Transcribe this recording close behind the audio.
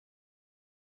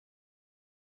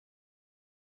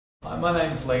Hi, my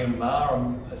name's Meagher.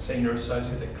 I'm a Senior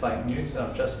Associate at Clayton Utz, and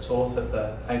I've just taught at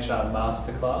the HR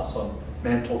Masterclass on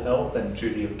mental health and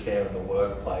duty of care in the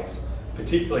workplace,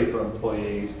 particularly for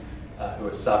employees who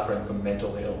are suffering from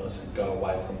mental illness and go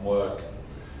away from work.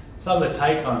 Some of the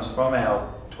take-homes from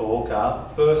our talk are,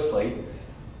 firstly,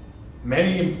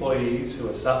 many employees who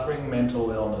are suffering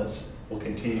mental illness will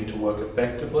continue to work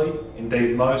effectively,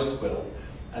 indeed most will,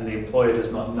 and the employer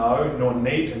does not know nor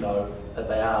need to know that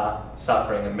they are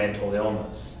suffering a mental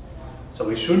illness. So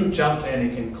we shouldn't jump to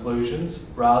any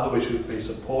conclusions, rather we should be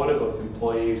supportive of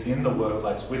employees in the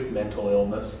workplace with mental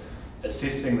illness,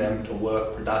 assisting them to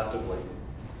work productively.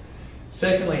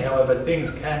 Secondly, however,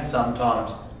 things can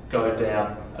sometimes go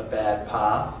down a bad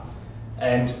path,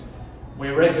 and we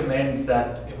recommend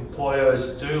that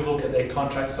employers do look at their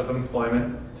contracts of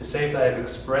employment to see if they have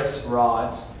express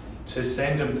rights to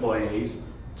send employees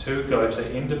to go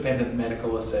to independent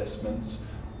medical assessments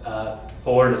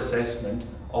for an assessment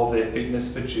of their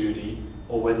fitness for duty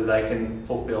or whether they can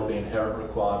fulfil the inherent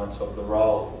requirements of the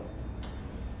role.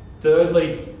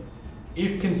 Thirdly,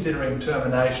 if considering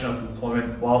termination of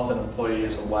employment whilst an employee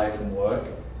is away from work,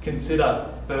 consider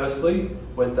firstly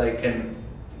whether they can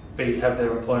have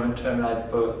their employment terminated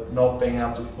for not being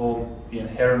able to perform the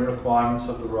inherent requirements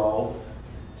of the role.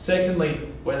 Secondly,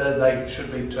 whether they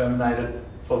should be terminated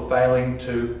for failing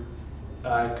to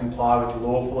comply with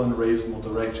lawful and reasonable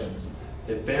directions.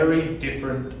 They're very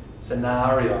different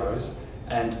scenarios,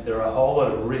 and there are a whole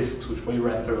lot of risks which we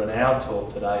ran through in our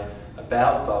talk today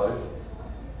about both.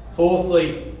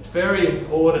 Fourthly, it's very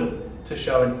important to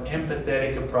show an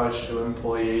empathetic approach to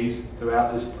employees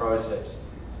throughout this process.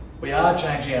 We are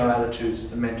changing our attitudes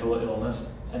to mental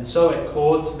illness, and so at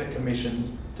courts and the commissions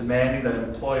demanding that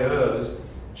employers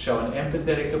show an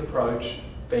empathetic approach,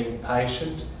 being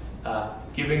patient,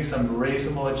 giving some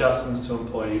reasonable adjustments to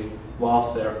employees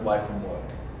whilst they're away from work.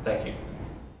 Thank you.